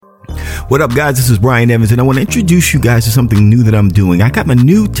What up, guys? This is Brian Evans, and I want to introduce you guys to something new that I'm doing. I got my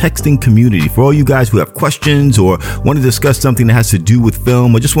new texting community for all you guys who have questions or want to discuss something that has to do with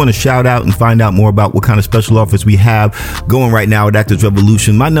film, or just want to shout out and find out more about what kind of special offers we have going right now at Actors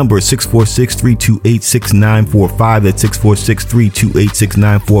Revolution. My number is 646-328-6945. That's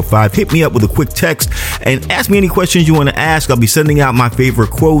 646-328-6945. Hit me up with a quick text and ask me any questions you want to ask. I'll be sending out my favorite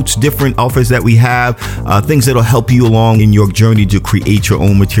quotes, different offers that we have, things that'll help you along in your journey to create your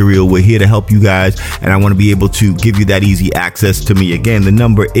own material. We're here to help you guys, and I want to be able to give you that easy access to me. Again, the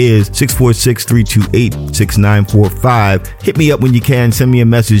number is 646-328-6945. Hit me up when you can. Send me a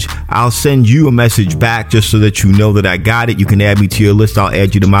message. I'll send you a message back just so that you know that I got it. You can add me to your list. I'll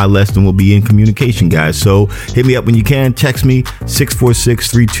add you to my list, and we'll be in communication, guys. So hit me up when you can. Text me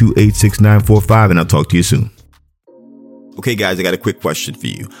 646-328-6945, and I'll talk to you soon. Okay, guys, I got a quick question for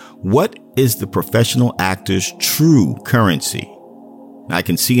you. What is the professional actor's true currency? I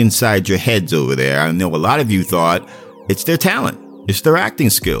can see inside your heads over there. I know a lot of you thought it's their talent. It's their acting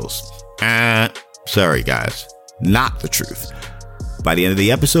skills. Sorry, guys. Not the truth. By the end of the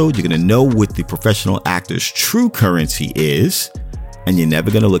episode, you're going to know what the professional actor's true currency is, and you're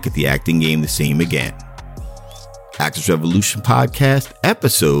never going to look at the acting game the same again. Actors Revolution Podcast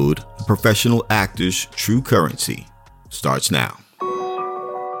episode, The Professional Actor's True Currency, starts now.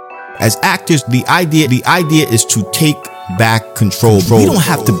 As actors, the idea is to take back control. We don't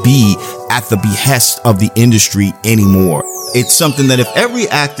have to be at the behest of the industry anymore. It's something that if every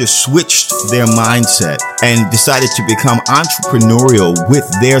actor switched their mindset and decided to become entrepreneurial with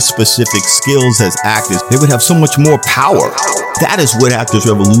their specific skills as actors, they would have so much more power. That is what Actors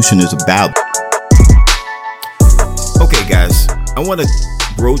Revolution is about. Okay, guys, I want to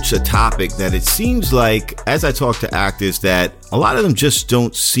broach a topic that it seems like, as I talk to actors, that a lot of them just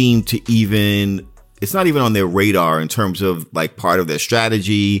don't seem to even, it's not even on their radar in terms of like part of their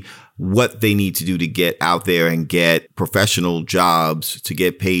strategy, what they need to do to get out there and get professional jobs, to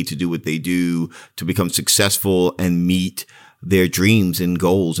get paid to do what they do, to become successful and meet their dreams and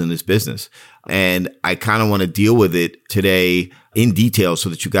goals in this business. And I kind of want to deal with it today in detail so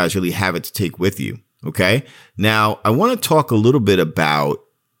that you guys really have it to take with you. Okay. Now, I want to talk a little bit about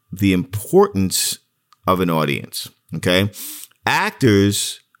the importance of an audience. Okay.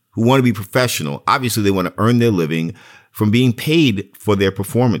 Actors who want to be professional, obviously they want to earn their living from being paid for their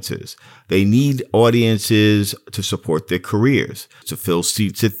performances. They need audiences to support their careers, to fill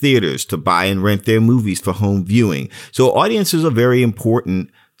seats at theaters, to buy and rent their movies for home viewing. So audiences are very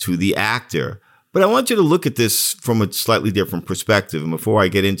important to the actor. But I want you to look at this from a slightly different perspective. And before I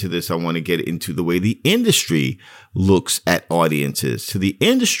get into this, I want to get into the way the industry looks at audiences. To the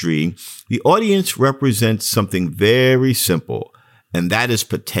industry, the audience represents something very simple, and that is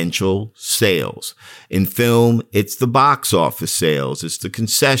potential sales. In film, it's the box office sales, it's the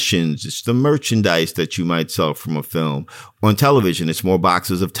concessions, it's the merchandise that you might sell from a film. On television, it's more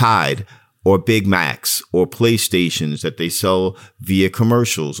boxes of Tide, or Big Macs, or PlayStations that they sell via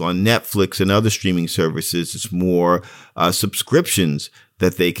commercials. On Netflix and other streaming services, it's more subscriptions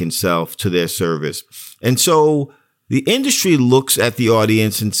that they can sell to their service. And so the industry looks at the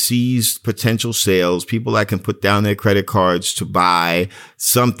audience and sees potential sales, people that can put down their credit cards to buy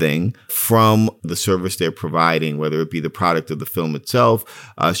something from the service they're providing, whether it be the product of the film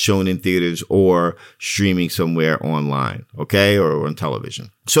itself, shown in theaters, or streaming somewhere online, okay, or on television.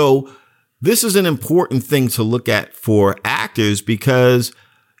 So this is an important thing to look at for actors because,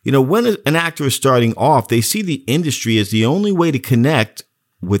 you know, when an actor is starting off, they see the industry as the only way to connect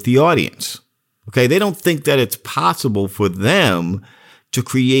with the audience. Okay, they don't think that it's possible for them to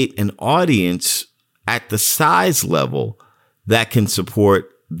create an audience at the size level that can support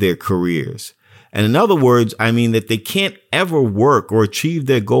their careers. And in other words, I mean that they can't ever work or achieve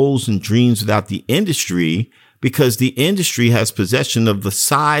their goals and dreams without the industry, because the industry has possession of the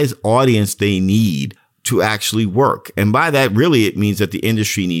size audience they need to actually work. And by that, really, it means that the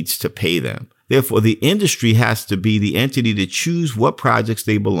industry needs to pay them. Therefore, the industry has to be the entity to choose what projects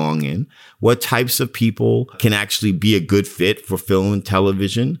they belong in, what types of people can actually be a good fit for film and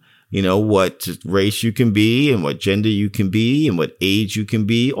television, you know, what race you can be and what gender you can be and what age you can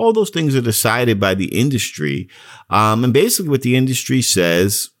be. All those things are decided by the industry. And basically what the industry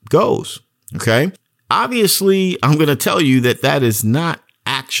says goes. Okay. Obviously, I'm going to tell you that that is not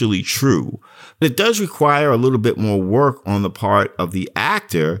actually true. It does require a little bit more work on the part of the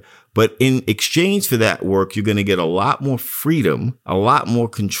actor, but in exchange for that work, you're going to get a lot more freedom, a lot more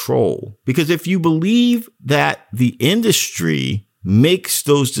control. Because if you believe that the industry makes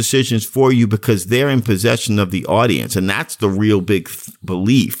those decisions for you because they're in possession of the audience, and that's the real big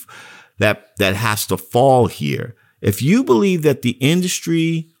belief that has to fall here. If you believe that the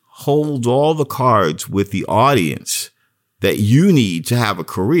industry holds all the cards with the audience that you need to have a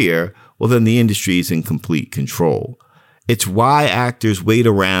career, well, then the industry is in complete control. It's why actors wait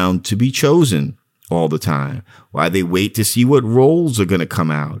around to be chosen all the time, why they wait to see what roles are going to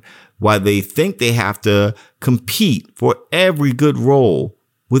come out, why they think they have to compete for every good role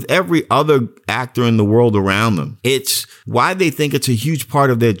with every other actor in the world around them. It's why they think it's a huge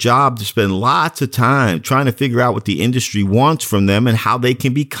part of their job to spend lots of time trying to figure out what the industry wants from them and how they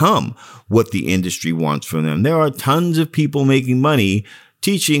can become what the industry wants from them. There are tons of people making money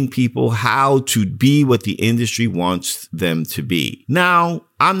teaching people how to be what the industry wants them to be. Now,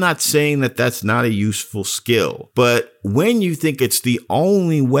 I'm not saying that that's not a useful skill, but when you think it's the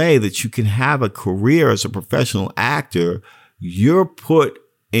only way that you can have a career as a professional actor, you're put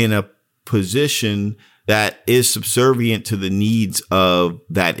in a position that is subservient to the needs of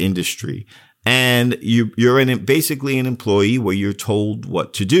that industry. And you're basically an employee where you're told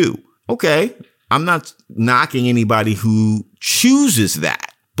what to do. Okay, I'm not knocking anybody who chooses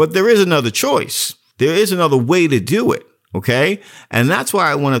that, but there is another choice. There is another way to do it. Okay. And that's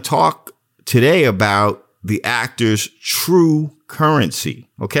why I want to talk today about the actor's true currency.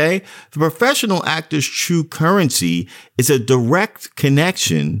 Okay. The professional actor's true currency is a direct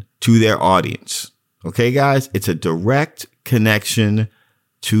connection to their audience. Okay, guys, it's a direct connection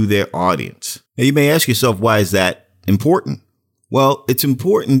to their audience. Now, you may ask yourself, why is that important? Well, it's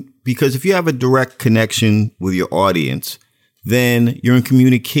important because if you have a direct connection with your audience, then you're in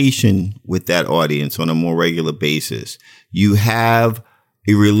communication with that audience on a more regular basis. You have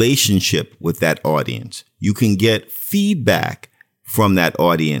a relationship with that audience. You can get feedback from that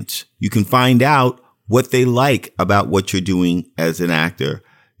audience. You can find out what they like about what you're doing as an actor.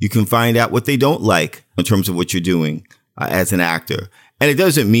 You can find out what they don't like in terms of what you're doing as an actor. And it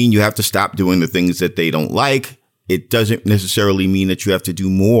doesn't mean you have to stop doing the things that they don't like. It doesn't necessarily mean that you have to do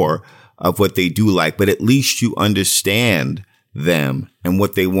more of what they do like, but at least you understand them and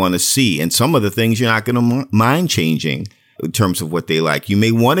what they want to see. And some of the things you're not going to mind changing in terms of what they like. You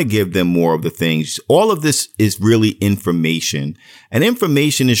may want to give them more of the things. All of this is really information, and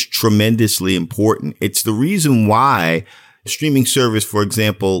information is tremendously important. It's the reason why streaming service, for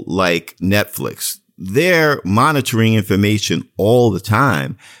example, like Netflix, they're monitoring information all the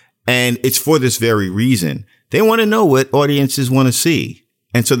time. And it's for this very reason. They want to know what audiences want to see.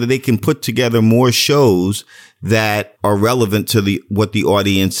 And so that they can put together more shows that are relevant to what the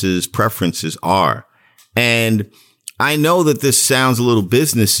audience's preferences are. And I know that this sounds a little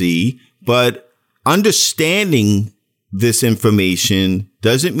businessy, but understanding this information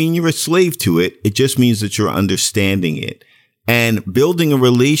doesn't mean you're a slave to it. It just means that you're understanding it and building a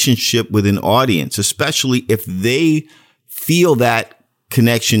relationship with an audience, especially if they feel that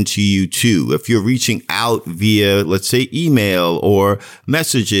connection to you too. If you're reaching out via, let's say, email or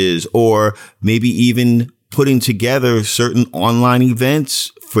messages, or maybe even putting together certain online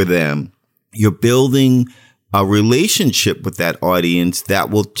events for them, you're building a relationship with that audience that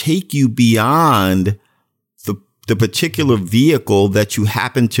will take you beyond the particular vehicle that you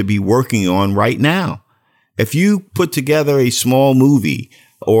happen to be working on right now. If you put together a small movie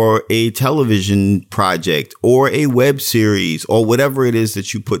or a television project or a web series or whatever it is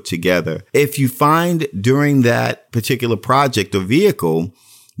that you put together, if you find during that particular project or vehicle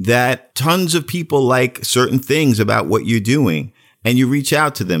that tons of people like certain things about what you're doing, and you reach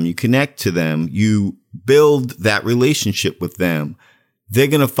out to them, you connect to them, you build that relationship with them, they're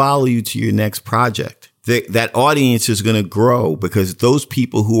going to follow you to your next project. That audience is going to grow because those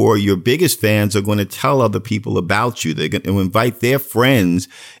people who are your biggest fans are going to tell other people about you. They're going to invite their friends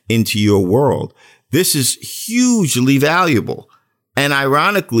into your world. This is hugely valuable. And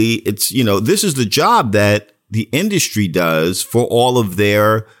ironically, it's, this is the job that the industry does for all of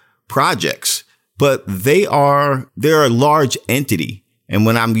their projects, but they're a large entity. And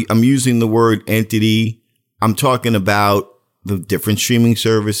when I'm using the word entity, I'm talking about the different streaming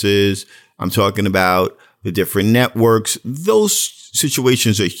services. I'm talking about the different networks. Those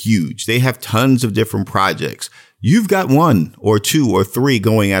situations are huge. They have tons of different projects. You've got one or two or three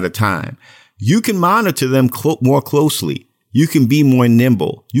going at a time. You can monitor them more closely. You can be more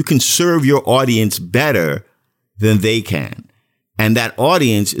nimble. You can serve your audience better than they can. And that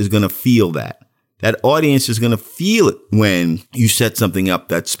audience is going to feel that. That audience is going to feel it when you set something up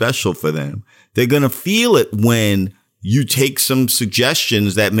that's special for them. They're going to feel it when you take some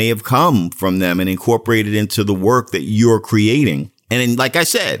suggestions that may have come from them and incorporate it into the work that you're creating. And then, like I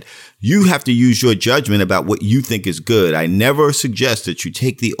said, you have to use your judgment about what you think is good. I never suggest that you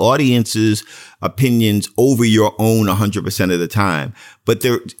take the audience's opinions over your own 100% of the time. But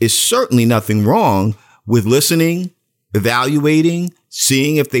there is certainly nothing wrong with listening, evaluating,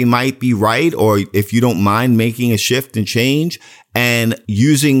 seeing if they might be right, or if you don't mind making a shift and change, and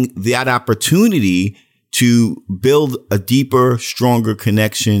using that opportunity to build a deeper, stronger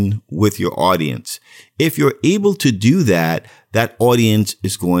connection with your audience. If you're able to do that, that audience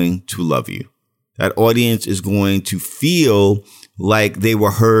is going to love you. That audience is going to feel like they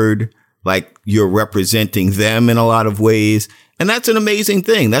were heard, like you're representing them in a lot of ways. And that's an amazing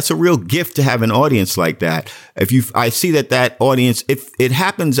thing. That's a real gift to have an audience like that. I see that audience, if it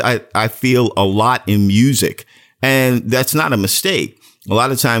happens, I feel a lot in music, and that's not a mistake. A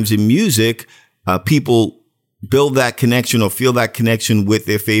lot of times in music, people build that connection or feel that connection with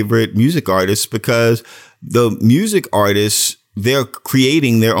their favorite music artists because the music artists, they're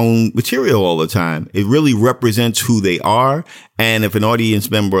creating their own material all the time. It really represents who they are. And if an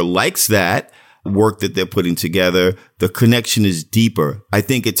audience member likes that work that they're putting together, the connection is deeper. I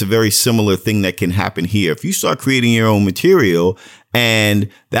think it's a very similar thing that can happen here. If you start creating your own material and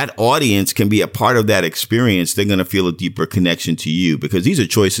that audience can be a part of that experience, they're going to feel a deeper connection to you because these are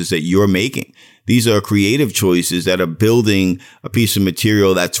choices that you're making. These are creative choices that are building a piece of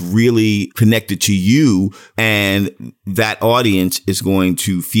material that's really connected to you, and that audience is going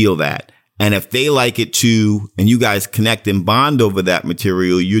to feel that. And if they like it too, and you guys connect and bond over that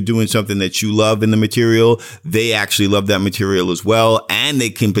material, you're doing something that you love in the material. They actually love that material as well. And they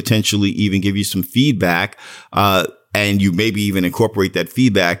can potentially even give you some feedback. And you maybe even incorporate that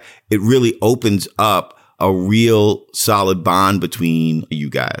feedback. It really opens up a real solid bond between you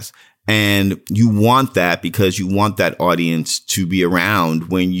guys. And you want that because you want that audience to be around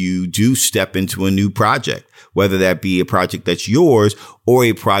when you do step into a new project, whether that be a project that's yours or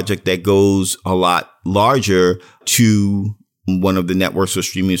a project that goes a lot larger to one of the networks or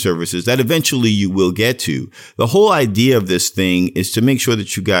streaming services that eventually you will get to. The whole idea of this thing is to make sure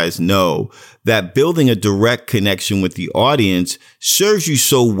that you guys know that building a direct connection with the audience serves you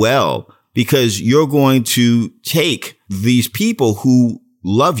so well because you're going to take these people who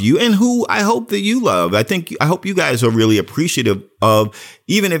love you and who I hope that you love. I hope you guys are really appreciative of,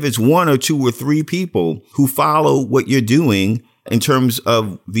 even if it's one or two or three people who follow what you're doing in terms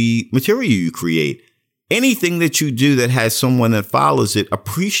of the material you create. Anything that you do that has someone that follows it,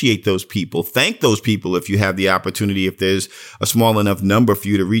 appreciate those people. Thank those people if you have the opportunity, if there's a small enough number for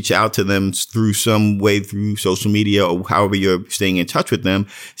you to reach out to them through some way, through social media or however you're staying in touch with them.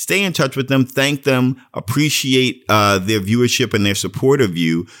 Stay in touch with them. Thank them. Appreciate their viewership and their support of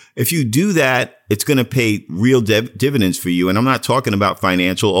you. If you do that, it's going to pay real dividends for you. And I'm not talking about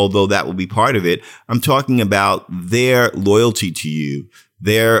financial, although that will be part of it. I'm talking about their loyalty to you,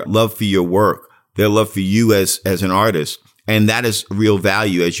 their love for your work, their love for you as an artist. And that is real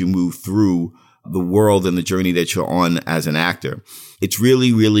value as you move through the world and the journey that you're on as an actor. It's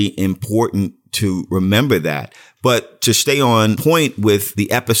really, really important to remember that. But to stay on point with the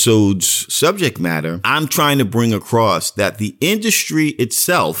episode's subject matter, I'm trying to bring across that the industry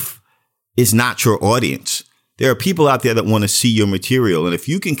itself is not your audience. There are people out there that want to see your material. And if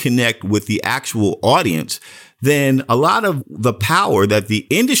you can connect with the actual audience, then a lot of the power that the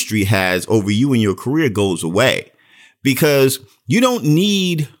industry has over you and your career goes away, because you don't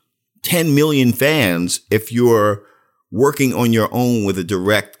need 10 million fans if you're working on your own with a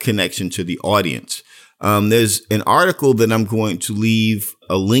direct connection to the audience. There's an article that I'm going to leave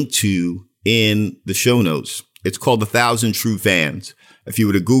a link to in the show notes. It's called 1,000 True Fans. If you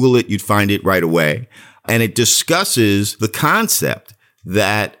were to Google it, you'd find it right away. And it discusses the concept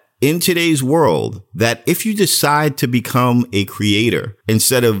that in today's world, that if you decide to become a creator,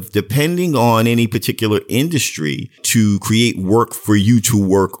 instead of depending on any particular industry to create work for you to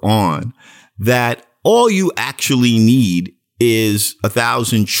work on, that all you actually need is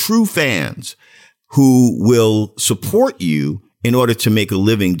 1,000 true fans who will support you in order to make a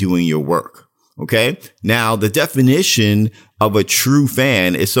living doing your work. Okay. Now, the definition of a true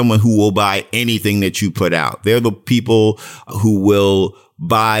fan is someone who will buy anything that you put out. They're the people who will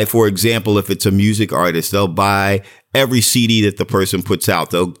buy, for example, if it's a music artist, they'll buy every CD that the person puts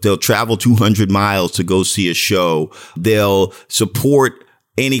out. They'll travel 200 miles to go see a show. They'll support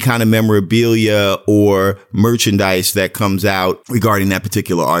any kind of memorabilia or merchandise that comes out regarding that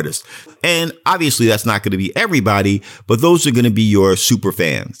particular artist. And obviously that's not going to be everybody, but those are going to be your super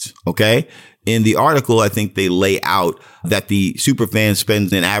fans. Okay. In the article, I think they lay out that the super fan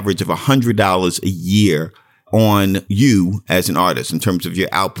spends an average of $100 a year on you as an artist in terms of your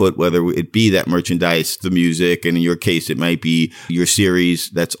output, whether it be that merchandise, the music, and in your case, it might be your series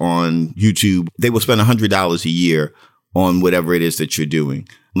that's on YouTube. They will spend $100 a year on whatever it is that you're doing.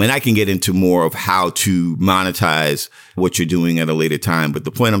 I mean, I can get into more of how to monetize what you're doing at a later time, but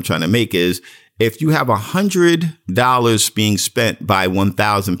the point I'm trying to make is If you have $100 being spent by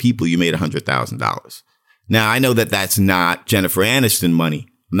 1,000 people, you made $100,000. Now, I know that that's not Jennifer Aniston money.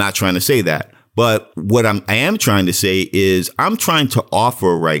 I'm not trying to say that. But what I am trying to say is I'm trying to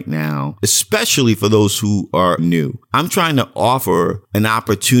offer right now, especially for those who are new, I'm trying to offer an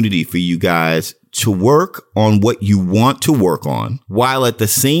opportunity for you guys to work on what you want to work on while at the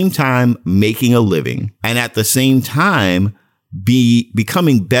same time making a living and at the same time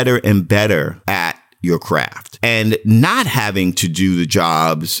becoming better and better at your craft and not having to do the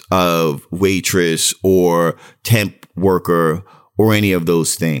jobs of waitress or temp worker or any of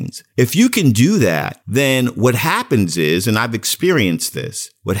those things. If you can do that, then what happens is, and I've experienced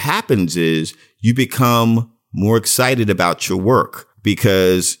this, what happens is you become more excited about your work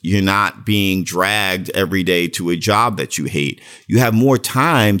because you're not being dragged every day to a job that you hate. You have more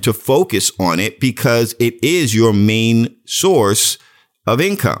time to focus on it because it is your main source of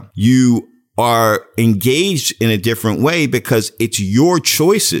income. You are engaged in a different way because it's your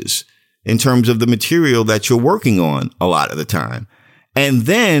choices in terms of the material that you're working on a lot of the time. And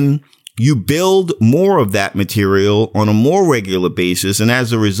then you build more of that material on a more regular basis. And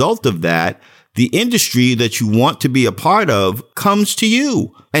as a result of that, the industry that you want to be a part of comes to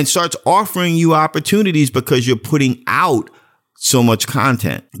you and starts offering you opportunities because you're putting out so much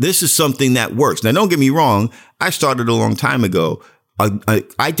content. This is something that works. Now, don't get me wrong. I started a long time ago.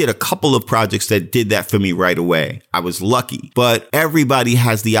 I did a couple of projects that did that for me right away. I was lucky, but everybody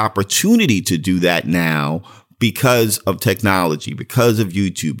has the opportunity to do that now because of technology, because of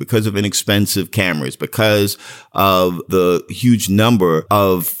YouTube, because of inexpensive cameras, because of the huge number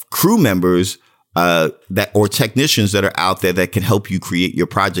of crew members or technicians that are out there that can help you create your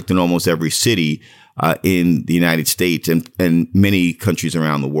project in almost every city in the United States and many countries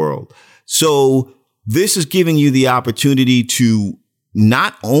around the world. So this is giving you the opportunity to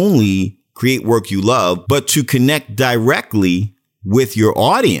not only create work you love, but to connect directly with your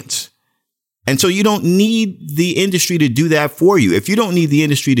audience. And so you don't need the industry to do that for you. If you don't need the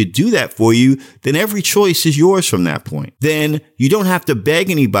industry to do that for you, then every choice is yours from that point. Then you don't have to beg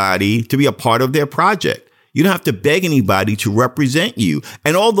anybody to be a part of their project. You don't have to beg anybody to represent you.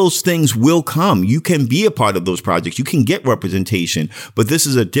 And all those things will come. You can be a part of those projects. You can get representation. But this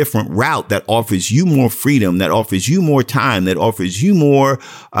is a different route that offers you more freedom, that offers you more time, that offers you more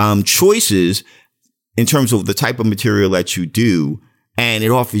choices in terms of the type of material that you do. And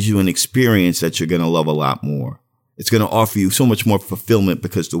it offers you an experience that you're going to love a lot more. It's going to offer you so much more fulfillment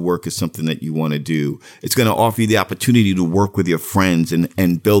because the work is something that you want to do. It's going to offer you the opportunity to work with your friends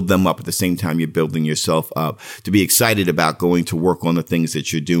and build them up at the same time you're building yourself up, to be excited about going to work on the things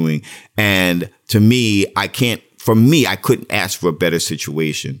that you're doing. And to me, I couldn't ask for a better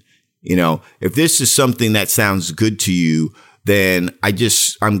situation. You know, if this is something that sounds good to you, then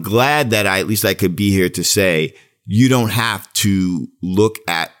I'm glad that at least I could be here to say you don't have to look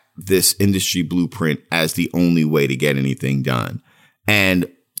at this industry blueprint as the only way to get anything done. And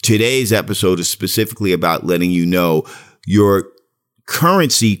today's episode is specifically about letting you know your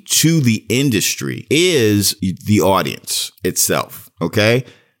currency to the industry is the audience itself. Okay.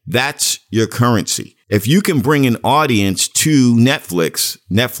 That's your currency. If you can bring an audience to Netflix,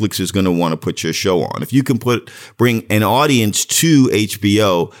 Netflix is going to want to put your show on. If you can bring an audience to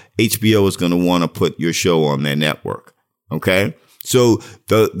HBO, HBO is going to want to put your show on their network. Okay. So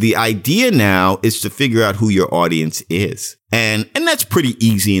the idea now is to figure out who your audience is. And that's pretty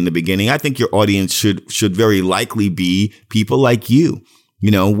easy in the beginning. I think your audience should very likely be people like you. You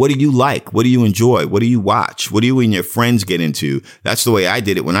know, what do you like? What do you enjoy? What do you watch? What do you and your friends get into? That's the way I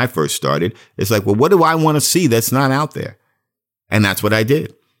did it when I first started. It's like, well, what do I want to see that's not out there? And that's what I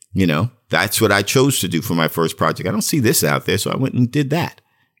did. You know, that's what I chose to do for my first project. I don't see this out there, so I went and did that.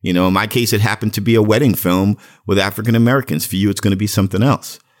 You know, in my case, it happened to be a wedding film with African Americans. For you, it's going to be something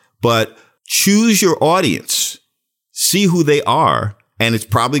else. But choose your audience, see who they are. And it's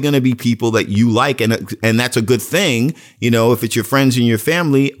probably going to be people that you like. And that's a good thing. You know, if it's your friends and your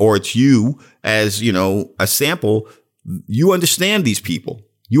family, or it's you as, you know, a sample, you understand these people.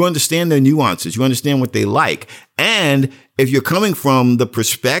 You understand their nuances. You understand what they like. And if you're coming from the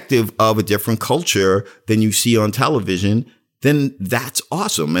perspective of a different culture than you see on television, then that's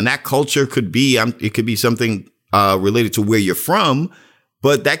awesome. And that culture could be, it could be something related to where you're from,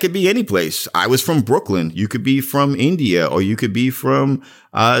 but that could be any place. I was from Brooklyn. You could be from India, or you could be from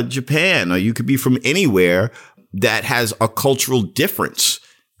Japan, or you could be from anywhere that has a cultural difference.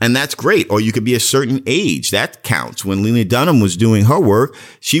 And that's great. Or you could be a certain age. That counts. When Lena Dunham was doing her work,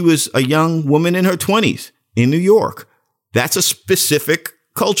 she was a young woman in her 20s in New York. That's a specific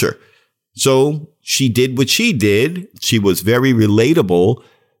culture. So she did what she did. She was very relatable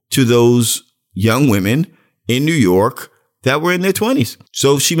to those young women in New York that were in their 20s.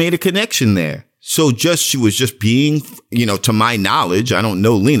 So she made a connection there. So she was just being, to my knowledge, I don't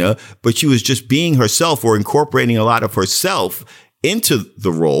know Lena, but she was just being herself or incorporating a lot of herself into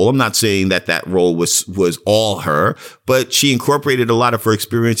the role. I'm not saying that role was all her, but she incorporated a lot of her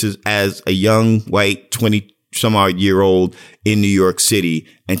experiences as a young white 20 some odd year old in New York City.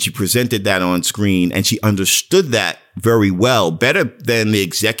 And she presented that on screen, and she understood that very well, better than the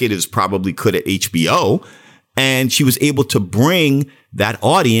executives probably could at HBO. And she was able to bring that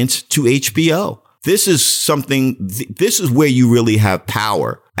audience to HBO. This is where you really have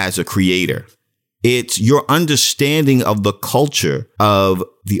power as a creator. It's your understanding of the culture of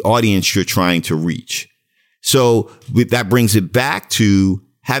the audience you're trying to reach. So that brings it back to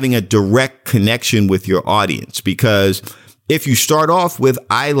having a direct connection with your audience, because if you start off with,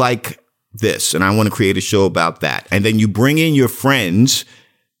 I like this and I want to create a show about that, and then you bring in your friends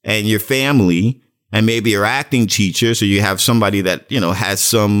and your family and maybe your acting teacher, so you have somebody that, has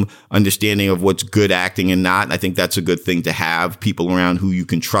some understanding of what's good acting and not. I think that's a good thing to have people around who you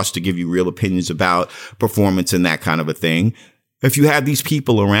can trust to give you real opinions about performance and that kind of a thing. If you have these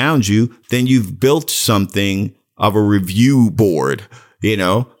people around you, then you've built something of a review board,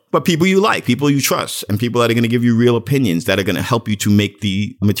 but people you like, people you trust, and people that are going to give you real opinions that are going to help you to make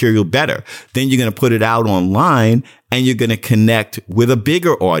the material better. Then you're going to put it out online, and you're going to connect with a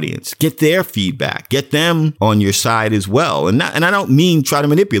bigger audience, get their feedback, get them on your side as well. And I don't mean try to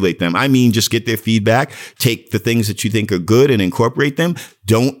manipulate them. I mean, just get their feedback, take the things that you think are good and incorporate them.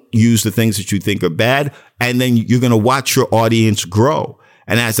 Don't use the things that you think are bad. And then you're going to watch your audience grow.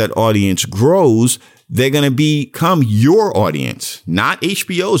 And as that audience grows, they're going to become your audience, not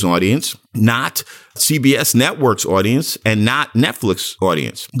HBO's audience, not CBS Network's audience, and not Netflix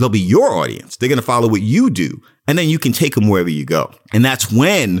audience. They'll be your audience. They're going to follow what you do, and then you can take them wherever you go. And that's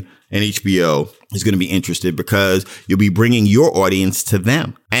when an HBO is going to be interested, because you'll be bringing your audience to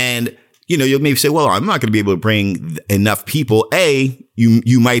them. And you'll maybe say, well, I'm not going to be able to bring enough people.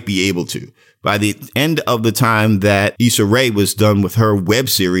 You might be able to. By the end of the time that Issa Rae was done with her web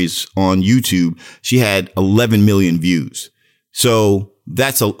series on YouTube, she had 11 million views. So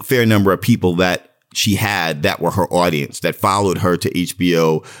that's a fair number of people that she had that were her audience, that followed her to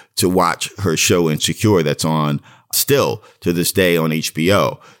HBO to watch her show Insecure that's on still to this day on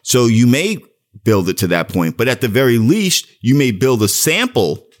HBO. So you may build it to that point, but at the very least, you may build a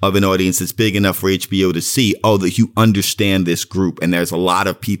sample of an audience that's big enough for HBO to see, that you understand this group. And there's a lot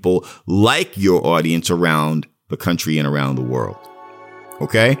of people like your audience around the country and around the world.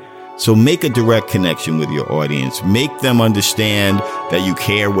 Okay? So make a direct connection with your audience. Make them understand that you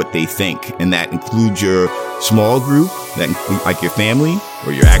care what they think. And that includes your small group, that includes like your family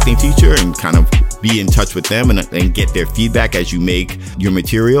or your acting teacher, and kind of be in touch with them and get their feedback as you make your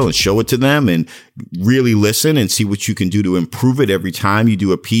material and show it to them, and really listen and see what you can do to improve it every time you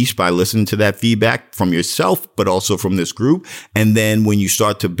do a piece by listening to that feedback from yourself, but also from this group. And then when you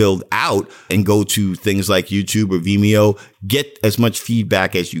start to build out and go to things like YouTube or Vimeo, get as much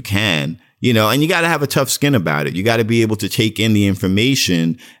feedback as you can, and you got to have a tough skin about it. You got to be able to take in the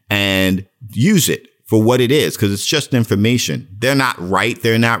information and use it for what it is, because it's just information. They're not right.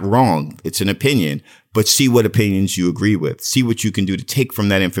 They're not wrong. It's an opinion, but see what opinions you agree with. See what you can do to take from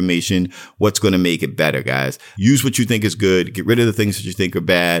that information what's going to make it better, guys. Use what you think is good. Get rid of the things that you think are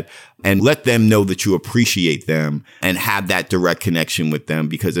bad, and let them know that you appreciate them and have that direct connection with them,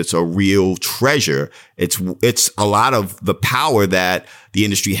 because it's a real treasure. It's a lot of the power that the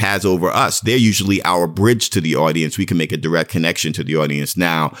industry has over us. They're usually our bridge to the audience. We can make a direct connection to the audience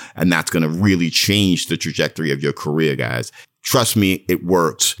now, and that's going to really change the trajectory of your career, guys. Trust me, it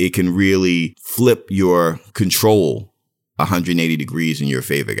works. It can really flip your control 180 degrees in your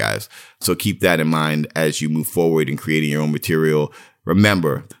favor, guys. So keep that in mind as you move forward in creating your own material.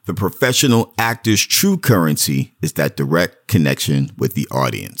 Remember, the professional actor's true currency is that direct connection with the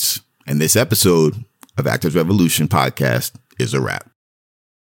audience. And this episode of Actors Revolution podcast is a wrap.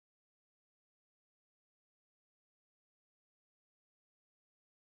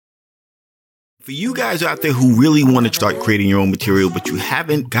 For you guys out there who really want to start creating your own material, but you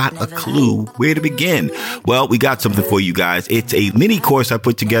haven't got a clue where to begin, well, we got something for you guys. It's a mini course I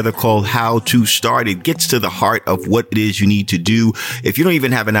put together called How to Start. It gets to the heart of what it is you need to do. If you don't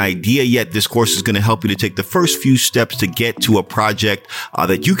even have an idea yet, this course is going to help you to take the first few steps to get to a project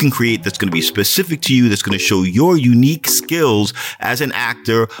that you can create that's going to be specific to you, that's going to show your unique skills as an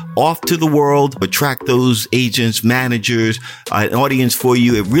actor off to the world, attract those agents, managers, an audience for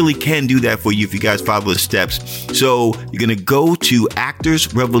you. It really can do that for you. if you guys follow the steps. So you're going to go to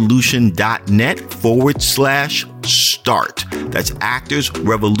actorsrevolution.net/start. That's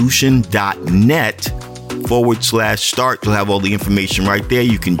actorsrevolution.net/start. You'll have all the information right there.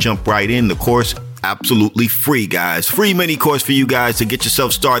 You can jump right in. The course, absolutely free, guys. Free mini course for you guys to get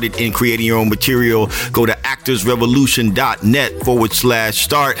yourself started in creating your own material. Go to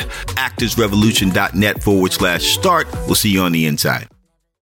actorsrevolution.net/start. actorsrevolution.net/start. We'll see you on the inside.